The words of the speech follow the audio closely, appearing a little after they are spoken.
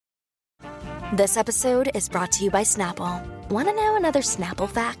This episode is brought to you by Snapple. Want to know another Snapple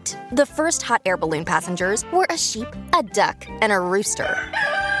fact? The first hot air balloon passengers were a sheep, a duck, and a rooster.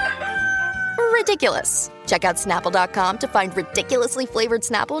 Ridiculous. Check out Snapple.com to find ridiculously flavored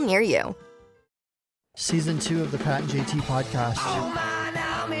Snapple near you. Season 2 of the Pat and JT podcast. Oh man,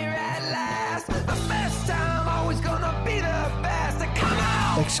 I'm here at last. The best time, always gonna be the best. Come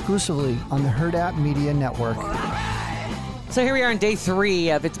on! Exclusively on the Herd App Media Network. So here we are on day 3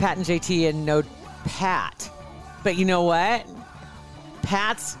 of It's Pat and JT and no Pat. But you know what?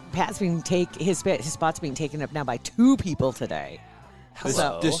 Pat's being his spot's being taken up now by 2 people today.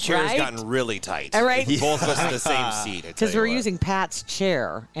 This chair has right? gotten really tight. All right. Both of us in the same seat. Because we're using Pat's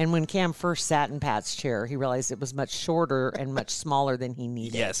chair. And when Cam first sat in Pat's chair, he realized it was much shorter and much smaller than he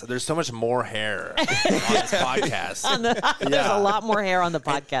needed. Yes, there's so much more hair on this podcast. There's a lot more hair on the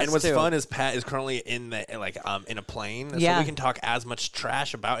podcast, and what's too. fun is Pat is currently in a plane, Yeah. so we can talk as much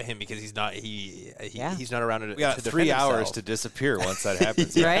trash about him because he's not he's not around to We got to 3 defend hours himself. to disappear once that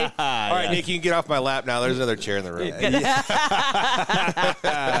happens. Right? All right, Nick, you can get off my lap now. There's another chair in the room.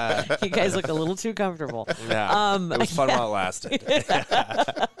 You guys look a little too comfortable. Yeah, it was fun while it lasted.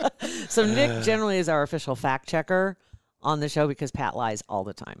 So Nick generally is our official fact checker on the show because Pat lies all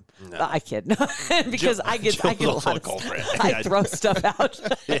the time. No. I kid. Because I get a lot of culprit. I throw stuff out.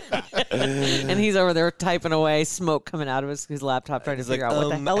 And he's over there typing away, smoke coming out of his laptop trying to figure out what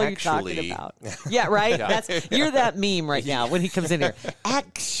the hell are you talking about. Yeah, right? You're that meme right now when he comes in here.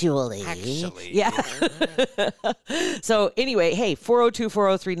 Actually. Yeah. So anyway, hey,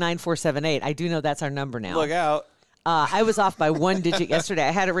 402-403-9478. I do know that's our number now. Look out. I was off by 1 digit yesterday.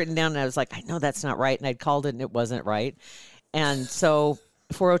 I had it written down, and I was like, I know that's not right. And I'd called it, and it wasn't right. And so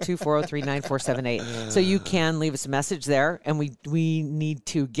 402-403-9478. So you can leave us a message there, and we need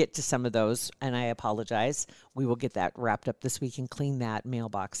to get to some of those, and I apologize. We will get that wrapped up this week and clean that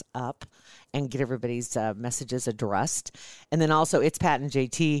mailbox up and get everybody's messages addressed. And then also, it's Pat and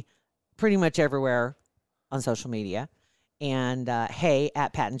JT pretty much everywhere on social media. And hey,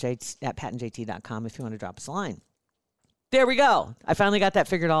 at patandjt.com if you want to drop us a line. There we go. I finally got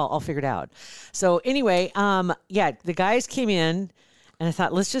that all figured out. So anyway, the guys came in, and I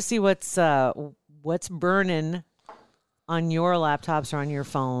thought, let's just see what's burning on your laptops or on your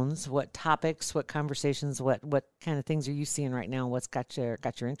phones. What topics, what conversations, what kind of things are you seeing right now? What's got your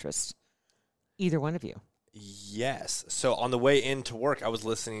interest? Either one of you. Yes. So on the way into work, I was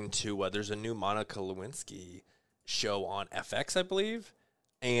listening to there's a new Monica Lewinsky show on FX, I believe.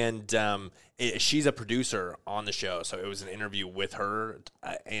 And she's a producer on the show, so it was an interview with her.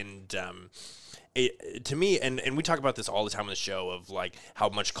 To me, and we talk about this all the time on the show of like how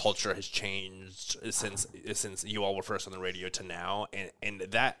much culture has changed since you all were first on the radio to now, and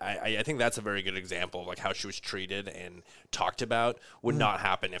that I think that's a very good example of like how she was treated and talked about would not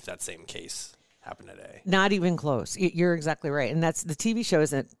happen if that same case happened today. Not even close. You're exactly right, and that's the TV show.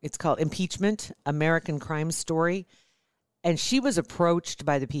 It's called Impeachment: American Crime Story. And she was approached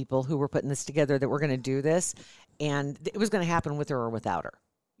by the people who were putting this together that we're going to do this, and it was going to happen with her or without her.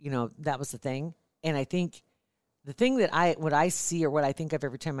 You know, that was the thing. And I think the thing that what I see or what I think of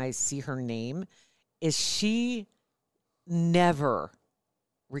every time I see her name is she never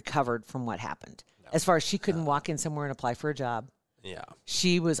recovered from what happened. No. As far as she couldn't walk in somewhere and apply for a job. Yeah.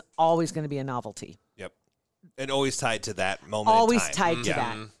 She was always going to be a novelty. Yep. And always tied to that moment. Always in time. tied to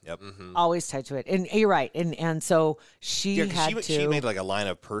that. Yep. Mm-hmm. Always tied to it. And you're right. And so she she made like a line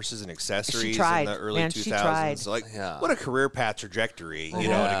of purses and accessories tried. in the early 2000s. She tried. What a career path trajectory, you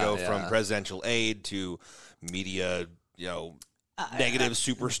know, to go from presidential aide to media, negative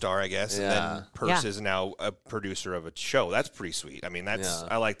superstar, I guess, and then purses and now a producer of a show. That's pretty sweet. I mean,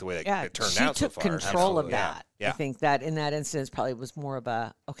 I like the way that it turned out so far. She took control of that. Yeah. I think that in that instance probably was more of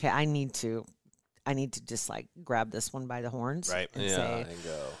a, okay, I need to just like grab this one by the horns and say, and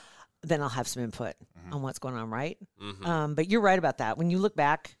go. Then I'll have some input on what's going on, right? Mm-hmm. But you're right about that. When you look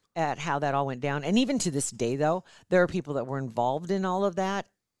back at how that all went down, and even to this day, though, there are people that were involved in all of that,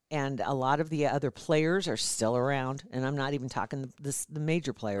 and a lot of the other players are still around, and I'm not even talking the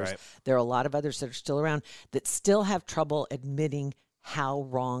major players. Right. There are a lot of others that are still around that still have trouble admitting how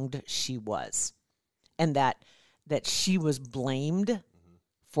wronged she was, and that she was blamed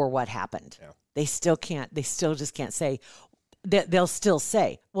for what happened. Yeah. They still just can't say. They'll still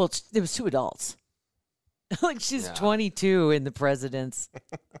say, well, there was 2 adults. Like she's 22 in the president's.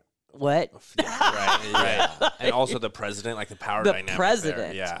 What? Right. And also the president, like the power dynamic. The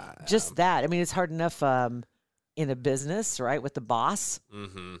president. There. Yeah. Just that. I mean, it's hard enough in a business, right, with the boss.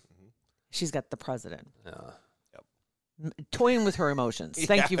 Mm-hmm. She's got the president. Yeah. toying with her emotions.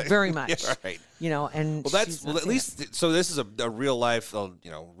 Thank you very much. Yeah, right. And well, that's at least. So this is a real life,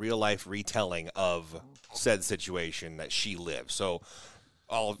 real life retelling of said situation that she lived. So,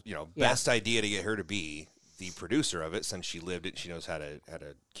 best idea to get her to be the producer of it, since she lived it. She knows how to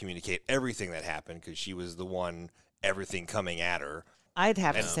communicate everything that happened, because she was the one, everything coming at her. I'd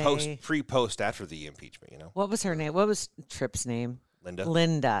have to say post after the impeachment. What was her name? What was Tripp's name?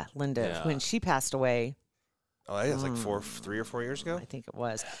 Linda. Yeah. When she passed away. Oh, it was like 3 or 4 years ago. I think it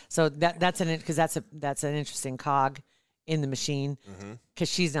was. So that's an interesting cog in the machine, because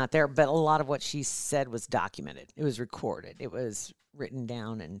she's not there. But a lot of what she said was documented. It was recorded. It was written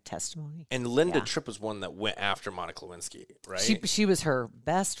down in testimony. And Linda Tripp was one that went after Monica Lewinsky, right? She was her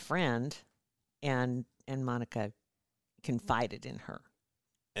best friend, and Monica confided in her.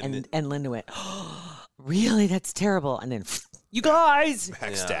 And Linda went, oh, really? That's terrible. And then, you guys,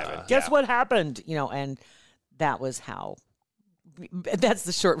 backstabbing. Guess what happened? And that was how. That's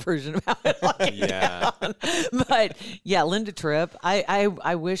the short version of how it went down. But yeah, Linda Tripp.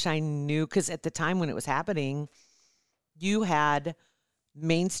 I wish I knew, because at the time when it was happening, you had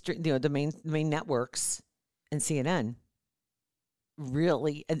mainstream, the main networks and CNN.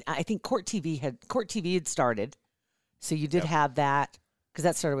 Really, and I think Court TV had started, so you did have that, because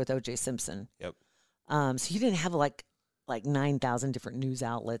that started with O.J. Simpson. Yep. So you didn't have like 9,000 different news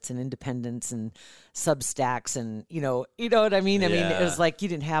outlets and independents and Substacks and you know what I mean? I mean, it was like you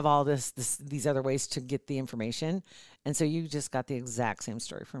didn't have all these other ways to get the information, and so you just got the exact same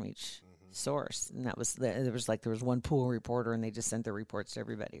story from each source, and that was there was one pool reporter, and they just sent their reports to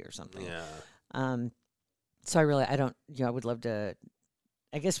everybody or something. Yeah. So I don't I would love to.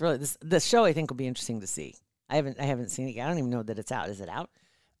 I guess really the show I think will be interesting to see. I haven't seen it yet. I don't even know that it's out. Is it out?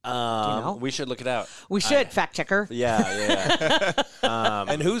 We should look it out. We should fact checker. Yeah.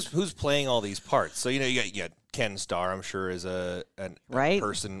 And who's playing all these parts? So you got Ken Starr, I'm sure, is a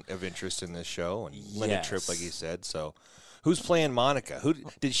person of interest in this show, and Linda Tripp, like you said. So who's playing Monica? Who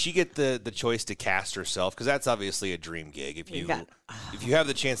did she get the choice to cast herself? Because that's obviously a dream gig. If you have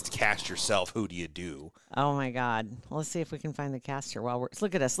the chance to cast yourself, who do you do? Oh my God! Well, let's see if we can find the cast here.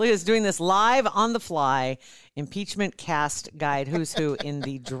 Look at us doing this live on the fly. Impeachment cast guide. Who's who in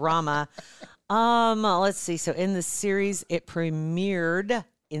the drama? Let's see. So in the series, it premiered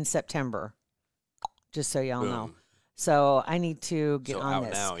in September. Just so y'all know. So I need to get on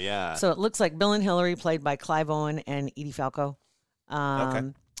this. Now, yeah. So it looks like Bill and Hillary, played by Clive Owen and Edie Falco.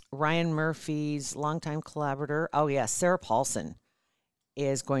 Ryan Murphy's longtime collaborator. Oh yeah, Sarah Paulson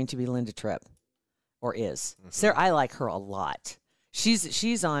is going to be Linda Tripp, or is Sarah? I like her a lot.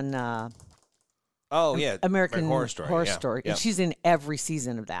 She's on. American Horror Story. Yep. And she's in every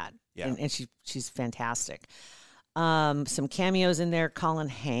season of that. Yeah. And she's fantastic. Some cameos in there. Colin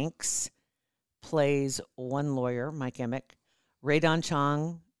Hanks plays one lawyer, Mike Emick. Rae-Dawn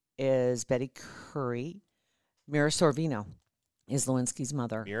Chong is Betty Curry. Mira Sorvino is Lewinsky's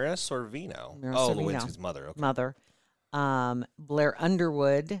mother. Mira Sorvino. Lewinsky's mother. Okay. Mother. Blair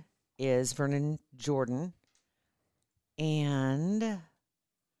Underwood is Vernon Jordan. And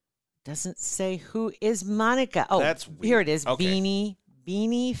doesn't say who is Monica. Oh, that's weird. Here it is. Okay.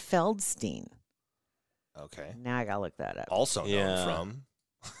 Beanie Feldstein. Okay. Now I got to look that up. Also known from...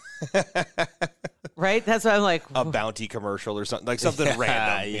 Right? That's why I'm like... A Bounty commercial or something. Like something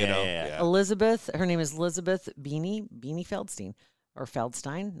random, you know? Yeah. Elizabeth, her name is Elizabeth Beanie Feldstein. Or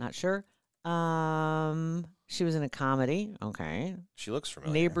Feldstein, not sure. She was in a comedy. Okay. She looks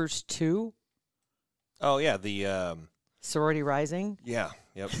familiar. Neighbors 2. Oh, yeah. The... Sorority Rising. Yeah.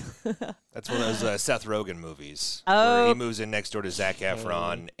 Yep. That's one of those Seth Rogen movies. Oh. Where he moves in next door to Zac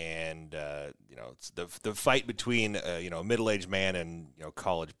Efron, and it's the fight between a middle-aged man and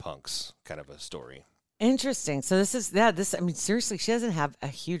college punks, kind of a story. Interesting. So this. I mean, seriously, she doesn't have a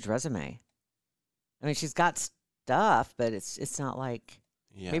huge resume. I mean, she's got stuff, but it's not like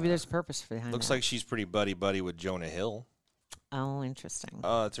maybe there's a purpose for behind. Looks like she's pretty buddy with Jonah Hill. Oh, interesting.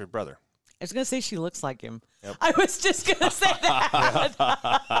 Oh, it's her brother. I was going to say she looks like him. Yep. I was just going to say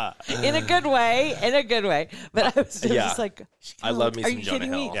that. In a good way. But I was just like, I love me some Jonah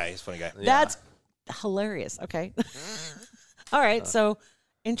Hill. Me? Yeah, he's a funny guy. That's hilarious. Okay. All right. So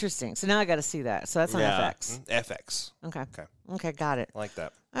interesting. So now I got to see that. So that's on FX. FX. Okay. Got it. I like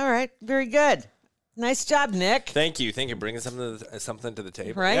that. All right. Very good. Nice job, Nick. Thank you. Bringing something to the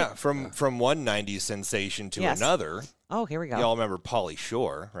table. Right? Yeah, from one 90s sensation to another. Oh, here we go. Y'all remember Pauly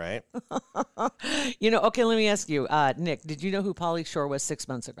Shore, right? Okay, let me ask you, Nick, did you know who Pauly Shore was 6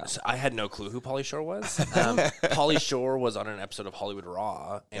 months ago? So I had no clue who Pauly Shore was. Pauly Shore was on an episode of Hollywood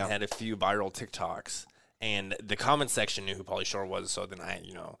Raw and had a few viral TikToks. And the comment section knew who Pauly Shore was, so then I,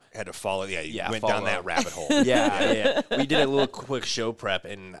 had to follow. Yeah, you went follow. down that rabbit hole. Yeah. We did a little quick show prep,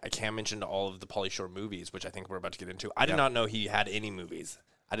 and Cam mentioned all of the Pauly Shore movies, which I think we're about to get into. I did not know he had any movies.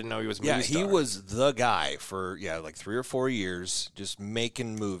 I didn't know he was a movie star. He was the guy for like 3 or 4 years, just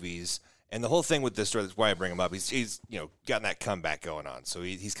making movies. And the whole thing with this story, that's why I bring him up. He's gotten that comeback going on. So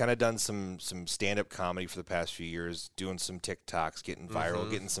he's kind of done some stand-up comedy for the past few years, doing some TikToks, getting viral,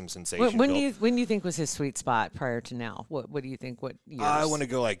 getting some sensation. When do you think was his sweet spot prior to now? What do you think? What years? I want to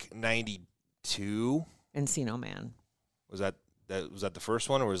go like 92. Encino Man. Was that the first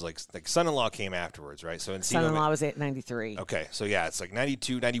one, or was like Son-in-Law came afterwards, right? So Son-in-Law was at 93. Okay, so yeah, it's like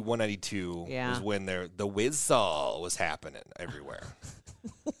 92, 91, 92 was when the Whizzall was happening everywhere.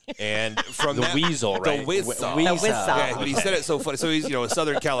 And from the Weasel, right? The Whizzall. The Whizzall. Yeah, but he said it so funny. So he's a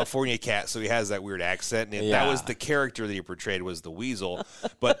Southern California cat, so he has that weird accent. And that was the character that he portrayed was the Weasel.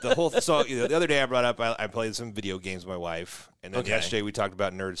 But the whole the other day I brought up I played some video games with my wife, and then yesterday we talked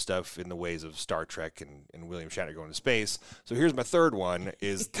about nerd stuff in the ways of Star Trek and William Shatner going to space. So here's my third one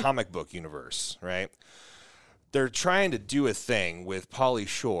is comic book universe, right? They're trying to do a thing with Pauly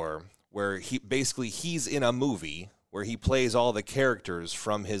Shore where he's in a movie where he plays all the characters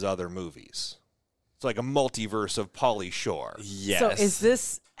from his other movies. It's like a multiverse of Pauly Shore. Yes. So is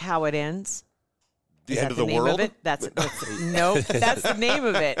this how it ends? The end of the the name world? Of it? Nope. That's the name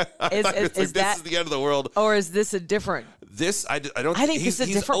of it. Is this that is the end of the world? Or is this a different? This I don't. I think he's it's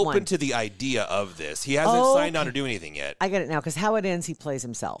a different open one. to the idea of this. He hasn't signed on to do anything yet. I get it now because how it ends, he plays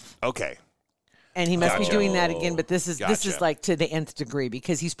himself, Okay. and he must be Gotcha. doing that again. But this is Gotcha. like to the nth degree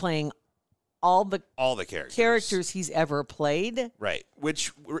because he's playing all the characters he's ever played. Right.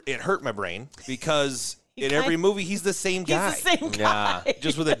 Which it hurt my brain because in kind- every movie he's the same guy. He's the same guy.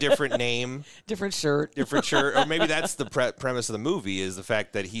 Just with a different name, different shirt. or maybe that's the premise of the movie is the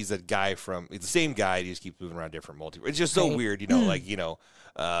fact that he's a guy he's the same guy. He just keeps moving around different multiverse. It's just so weird,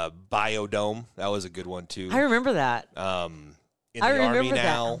 Biodome. That was a good one too. I remember that. In the I remember Army that.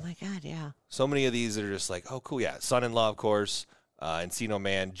 now. Oh my god, yeah. So many of these are just like, oh, cool, yeah. Son-in-Law, of course. Encino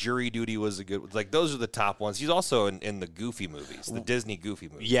Man. Jury Duty was a good. Like those are the top ones. He's also in the Goofy movies, the Disney Goofy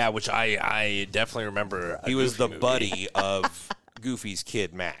movies. Yeah, which I definitely remember. He was the movie. buddy of Goofy's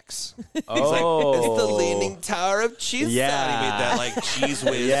kid Max. He's Oh. like, it's the Leaning Tower of Cheese. Yeah. He made that like cheese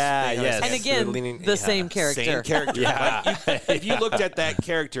whiz. Yeah, thing on yes. his And hand. again, the same character. Same character. Yeah. Like, if you looked at that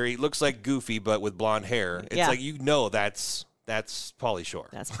character, he looks like Goofy, but with blonde hair. It's Yeah. like that's Pauly Shore.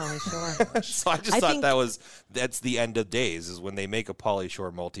 That's Pauly Shore. So I just thought that's the end of days is when they make a Pauly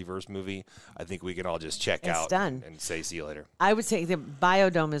Shore multiverse movie. I think we can all just check out done. and say see you later. I would say the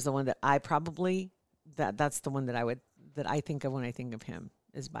Biodome is the one that I probably that's the one that I think of when I think of him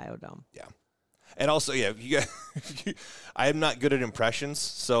is Biodome. Yeah. And also, yeah, I am not good at impressions,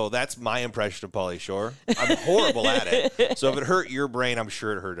 so that's my impression of Pauly Shore. I'm horrible at it. So if it hurt your brain, I'm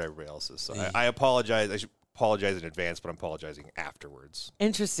sure it hurt everybody else's. So I apologize. I should apologize in advance, but I'm apologizing afterwards.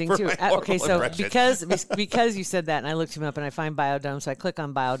 Interesting For too. my Okay, horrible so impression. because you said that, and I looked him up, and I find Biodome, so I click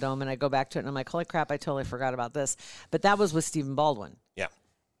on Biodome, and I go back to it, and I'm like, holy crap, I totally forgot about this. But that was with Stephen Baldwin, Yeah.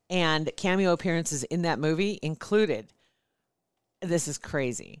 and cameo appearances in that movie included. This is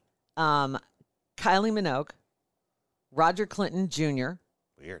crazy. Kylie Minogue, Roger Clinton Jr.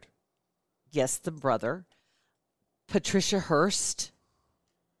 Weird. Yes, the brother. Patricia Hearst,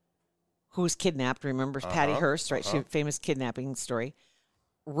 who was kidnapped. Remember Patty Hearst, right? She famous kidnapping story.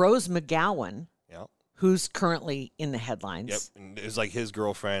 Rose McGowan, Yeah. who's currently in the headlines. Yep. And it was like his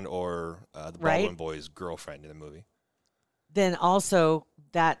girlfriend or the Baldwin Right. boy's girlfriend in the movie. Then also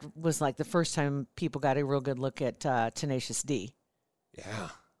that was like the first time people got a real good look at Tenacious D. Yeah.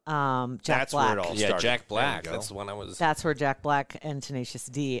 Jack That's Black. where it all Yeah, started. Jack There you Black. go. That's the one I was. That's where Jack Black and Tenacious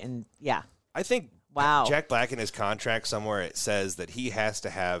D, and yeah, I think Wow. Jack Black in his contract somewhere it says that he has to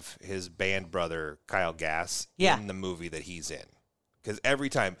have his band brother Kyle Gass Yeah. in the movie that he's in. Because every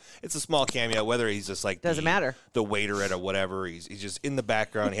time it's a small cameo, whether he's just like Doesn't matter. the waiter at a whatever, he's just in the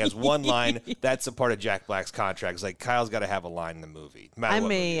background. He has one line. That's a part of Jack Black's contract. It's like Kyle's got to have a line in the movie. No matter I what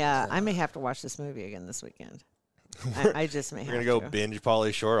movie it is. may have to watch this movie again this weekend. I just may We're have gonna go to. binge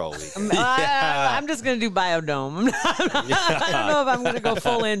Pauly Shore all week. I'm just going to do Biodome. I don't know if I'm going to go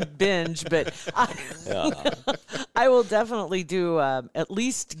full in binge, but I will definitely do at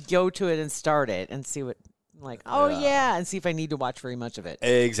least go to it and start it and see what, and see if I need to watch very much of it.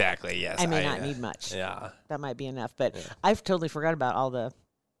 Exactly. Yes. I may not need much. Yeah. That might be enough, but I've totally forgot about all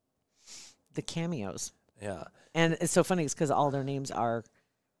the cameos. Yeah. And it's so funny because all their names are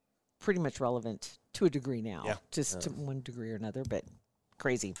pretty much relevant to a degree now, Yeah. just to one degree or another, but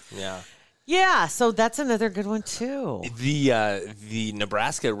crazy. Yeah. Yeah, so that's another good one too. The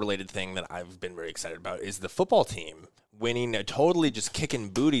Nebraska related thing that I've been very excited about is the football team winning, totally just kicking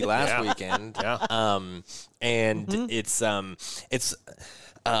booty last weekend. And it's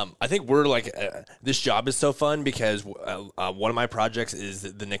I think we're like this job is so fun because one of my projects is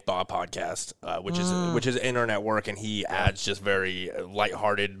the Nick Baugh podcast, which is in our network, and he adds just very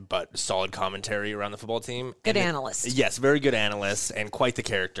lighthearted but solid commentary around the football team. Good analyst. Yes, very good analyst and quite the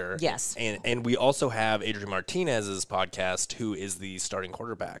character. Yes. And we also have Adrian Martinez's podcast, who is the starting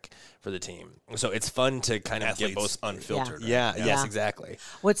quarterback for the team. So it's fun to kind of get both unfiltered. Yeah. Yes, exactly.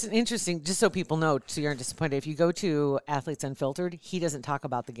 What's interesting, just so people know, so you aren't disappointed, if you go to Athletes Unfiltered, he doesn't talk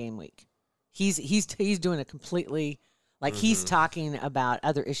about the game week. He's doing a completely, like he's talking about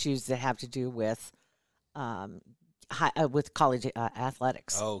other issues that have to do with college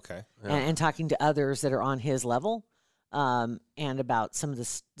athletics. Oh, okay. And talking to others that are on his level, and about some of the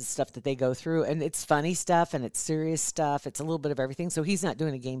stuff that they go through. And it's funny stuff and it's serious stuff. It's a little bit of everything. So he's not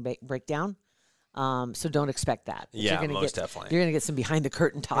doing a game breakdown. So don't expect that. Yeah, most definitely. You're going to get some behind the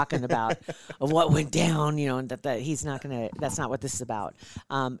curtain talking about what went down, and that he's not going to, that's not what this is about.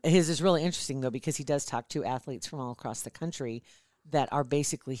 His is really interesting, though, because he does talk to athletes from all across the country that are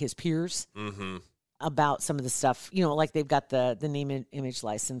basically his peers about some of the stuff, like they've got the name image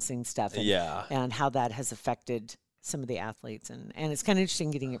licensing stuff and how that has affected some of the athletes, and it's kind of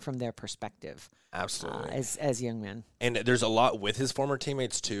interesting getting it from their perspective. Absolutely. As young men. And there's a lot with his former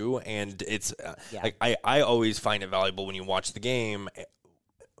teammates too, and it's like I always find it valuable when you watch the game.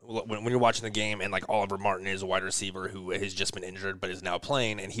 When you're watching the game and like Oliver Martin is a wide receiver who has just been injured but is now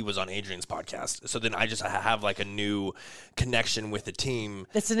playing, and he was on Adrian's podcast. So then I just have like a new connection with the team.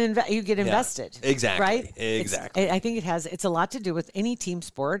 That's you get invested. Exactly. Right? Exactly. I think it's a lot to do with any team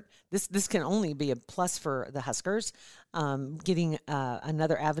sport. This can only be a plus for the Huskers. Getting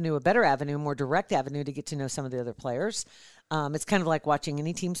another avenue, a better avenue, a more direct avenue to get to know some of the other players. It's kind of like watching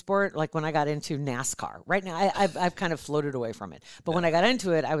any team sport. Like when I got into NASCAR. Right now, I've kind of floated away from it. But when I got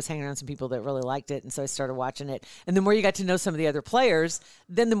into it, I was hanging around some people that really liked it, and so I started watching it. And the more you got to know some of the other players,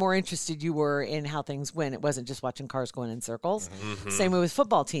 then the more interested you were in how things went. It wasn't just watching cars going in circles. Same way with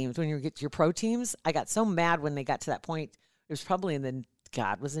football teams. When you get to your pro teams, I got so mad when they got to that point. It was probably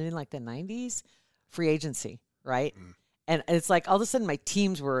was it in like the 90s? Free agency, right? And it's like all of a sudden my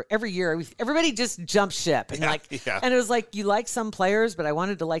teams were every year everybody just jumped ship and and it was like you like some players, but I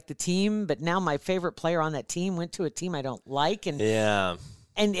wanted to like the team, but now my favorite player on that team went to a team I don't like, and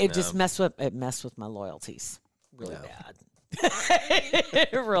it just messed with my loyalties really bad.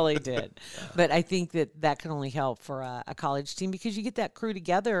 It really did. But I think that can only help for a college team because you get that crew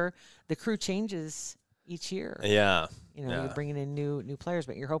together. The crew changes each year. You're bringing in new players,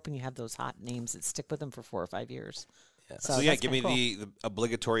 but you're hoping you have those hot names that stick with them for 4 or 5 years. So give me the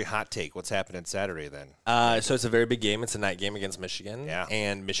obligatory hot take. What's happening Saturday then? So it's a very big game. It's a night game against Michigan.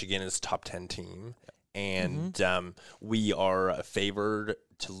 And Michigan is top 10 team. And we are favored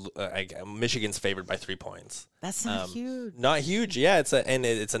Michigan's favored by 3 points. That's not huge. Not huge. Yeah, it's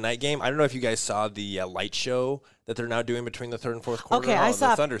a night game. I don't know if you guys saw the light show that they're now doing between the third and fourth quarter. Okay, I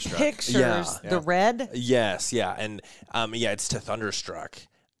saw Thunderstruck pictures. The red. Yes, yeah, and it's to Thunderstruck.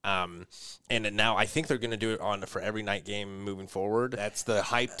 And now I think they're going to do it for every night game moving forward. That's the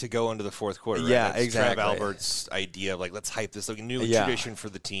hype to go into the fourth quarter. Right? Yeah, That's exactly. Trev Albert's idea of like, let's hype this, like a new tradition for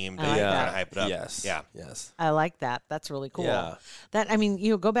the team to kind of hype it up. Yes. I like that. That's really cool. Yeah.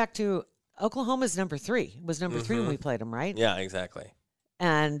 Go back to Oklahoma's number 3. It was number 3 when we played them, right? Yeah, exactly.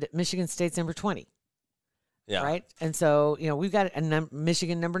 And Michigan State's number 20. Yeah. Right? And so, we've got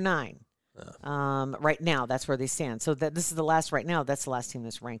Michigan number 9. Right now, that's where they stand. So this is the last. Right now, that's the last team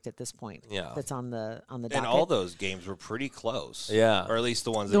that's ranked at this point. Yeah, that's on the docket. And all those games were pretty close. Yeah, or at least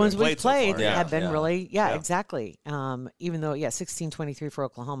the ones we've played so have been really exactly. Even though 16-23 for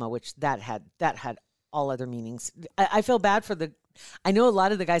Oklahoma, which that had all other meanings. I feel bad for I know a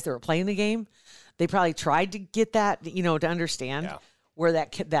lot of the guys that were playing the game. They probably tried to get that to understand. Yeah. Where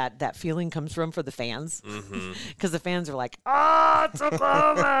that feeling comes from for the fans, because the fans are like, "Oh, it's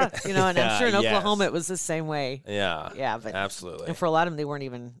Oklahoma," and I'm sure in Oklahoma it was the same way. Yeah, but absolutely. And for a lot of them, they weren't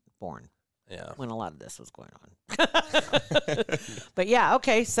even born. Yeah, when a lot of this was going on. But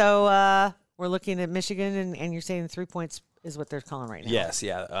okay. So we're looking at Michigan, and you're saying 3 points is what they're calling right now. Yes,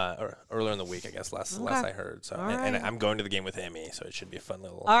 yeah. Or earlier in the week, I guess. Last I heard. So, and I'm going to the game with Emmy, so it should be a fun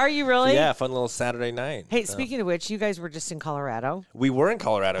little. Are you really? Yeah, fun little Saturday night. Hey, speaking of which, you guys were just in Colorado. We were in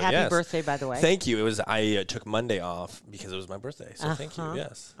Colorado. Happy birthday, by the way. Thank you. I took Monday off because it was my birthday. So thank you.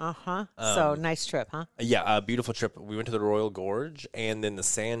 Yes. So nice trip, huh? Yeah, a beautiful trip. We went to the Royal Gorge and then the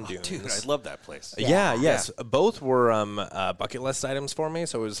sand dunes. Dude, I love that place. Yes. Both were bucket list items for me,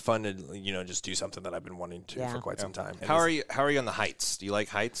 so it was fun to just do something that I've been wanting to for quite some time. How are you on the heights? Do you like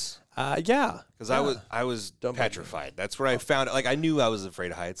heights? Yeah, because I was petrified. That's where I found it. Like I knew I was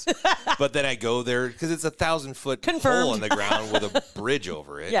afraid of heights, but then I go there because it's 1,000-foot hole in the ground with a bridge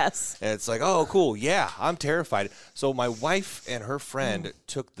over it. Yes, and it's like, oh, cool. Yeah, I'm terrified. So my wife and her friend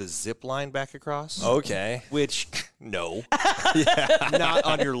took the zip line back across. Okay, which no, not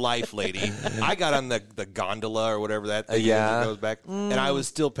on your life, lady. I got on the gondola or whatever that thing is that goes back, and I was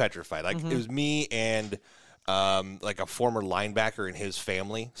still petrified. Like it was me and. Like a former linebacker and his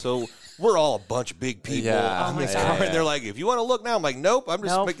family. So we're all a bunch of big people in this car. And they're like, if you want to look now, I'm like, nope, I'm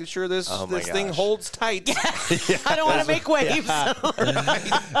just making sure this thing holds tight. I don't want to make waves.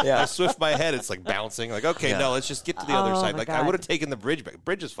 I swift my head. It's like bouncing. Like, okay, no, let's just get to the other side. Like, I would have taken the bridge back.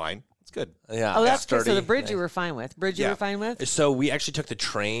 Bridge is fine. It's good. Yeah. Oh, that's good. So the bridge you were fine with. You were fine with? So we actually took the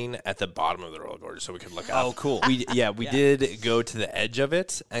train at the bottom of the Royal Gorge so we could look up. Oh, cool. We did go to the edge of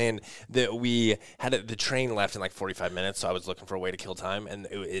it, and we had the train left in like 45 minutes, so I was looking for a way to kill time, and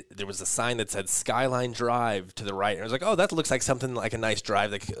there was a sign that said Skyline Drive to the right, and I was like, oh, that looks like something like a nice drive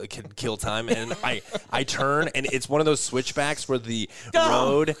that could kill time, and I turn, and it's one of those switchbacks where the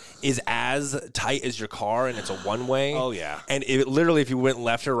road is as tight as your car, and it's a one-way. Oh, yeah. And literally, if you went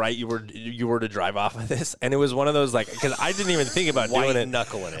left or right, you were to drive off of this, and it was one of those, like, because I didn't even think about doing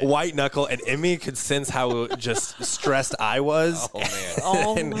it. White knuckle, and Emmy could sense how just stressed I was. Oh, man.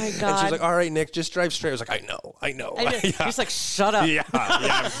 Oh, my God. And she's like, all right, Nick, just drive straight. I was like, I know. He's like, shut up.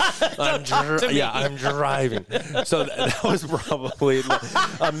 I'm driving. So that was probably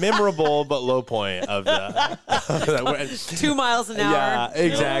a memorable but low point of the 2 miles an hour. Yeah,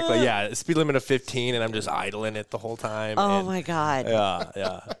 exactly. Yeah, speed limit of 15, and I'm just idling it the whole time. Oh my God.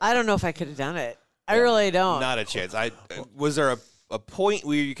 Yeah. I don't know if I could have done it. I really don't. Not a chance. Was there a point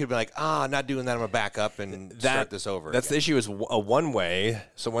where you could be like, not doing that, I'm going to back up and start this over? That's the issue, is a one-way.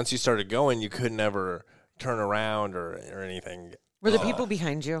 So once you started going, you could never turn around or anything. Were the people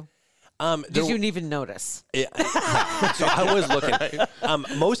behind you? Did you even notice? So I was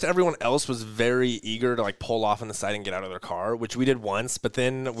looking. Most everyone else was very eager to like pull off on the side and get out of their car, which we did once. But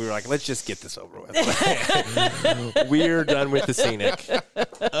then we were like, let's just get this over with. We're done with the scenic.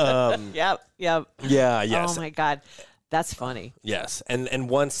 Yep. Yeah. Yes. Oh my God. That's funny. Yes, and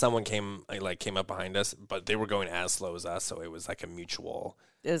once someone came up behind us, but they were going as slow as us, so it was like a mutual.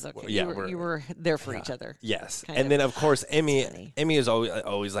 It was okay. Yeah, you were there for each other. Yes, and then of course Emmy is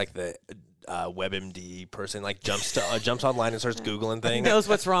always like the WebMD person, like jumps online and starts Googling things. Knows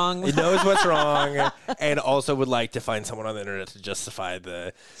what's wrong. He knows what's wrong, and also would like to find someone on the internet to justify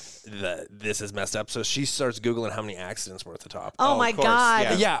the this is messed up. So she starts Googling how many accidents were at the top. Oh my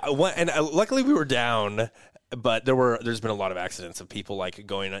God! Yeah, and luckily we were down. But there's been a lot of accidents of people like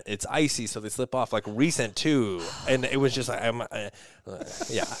going, it's icy, so they slip off, like recent too. And it was just like,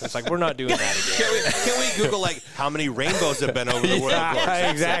 it's like, we're not doing that again. Can we Google like how many rainbows have been over the world?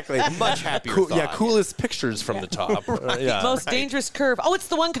 Yeah, exactly. Much happier. Coolest pictures from the top. Most dangerous curve. Oh, it's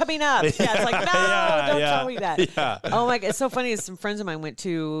the one coming up. Yeah, it's like, no, don't tell me that. Yeah. Oh my God, it's so funny. Some friends of mine went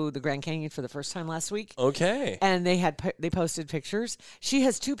to the Grand Canyon for the first time last week. Okay. And they posted pictures. She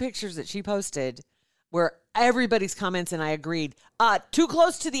has 2 pictures that she posted where everybody's comments, and I agreed, too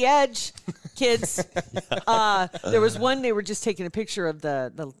close to the edge, kids. There was one, they were just taking a picture of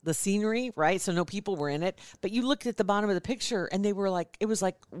the scenery, right? So no people were in it. But you looked at the bottom of the picture, and they were like, it was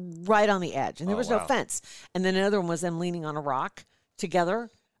like right on the edge, and there was no fence. And then another one was them leaning on a rock together.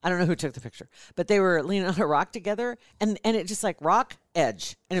 I don't know who took the picture, but they were leaning on a rock together, and it just like rock,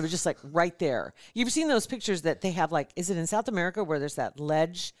 edge, and it was just like right there. You've seen those pictures that they have, like, is it in South America where there's that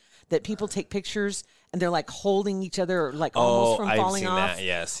ledge that people take pictures and they're like holding each other, like almost from falling off. That.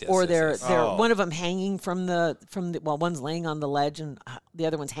 Yes, or they're one of them hanging from the one's laying on the ledge and the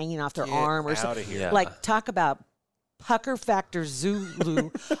other one's hanging off their arm or something. Yeah. Like, talk about pucker factor Zulu.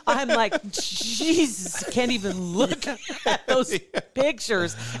 I'm like, Jesus, can't even look at those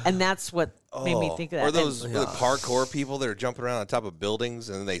pictures. And that's what made me think of that. Or those the parkour people that are jumping around on top of buildings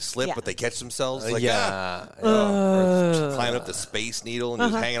and then they slip, but they catch themselves. Like, or climbing up the Space Needle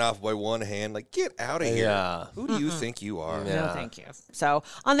and just hanging off by one hand. Like, get out of here. Yeah. Who do you think you are? No, thank you. So,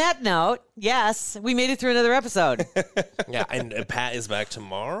 on that note, yes, we made it through another episode. Yeah, and Pat is back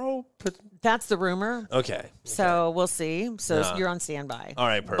tomorrow? That's the rumor. Okay. So, we'll see. So, you're on standby. All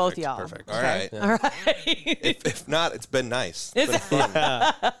right, perfect. Both y'all. Perfect. All right. All right. If not, it's been nice. It's been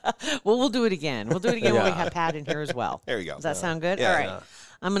fun. Well, we'll do it again. We'll do it again when we have Pat in here as well. There you go. Does that sound good? Yeah. All right.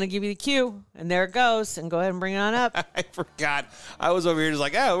 I'm going to give you the cue, and there it goes. And go ahead and bring it on up. I forgot. I was over here just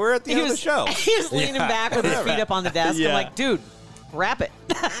like, we're at the end of the show. He was leaning back with his feet up on the desk. I'm like, dude, wrap it.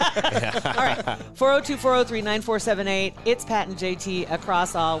 All right. 402-403-9478. It's Pat and JT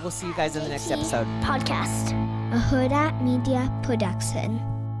across all. We'll see you guys in the next episode. Podcast. A Huda Media Production.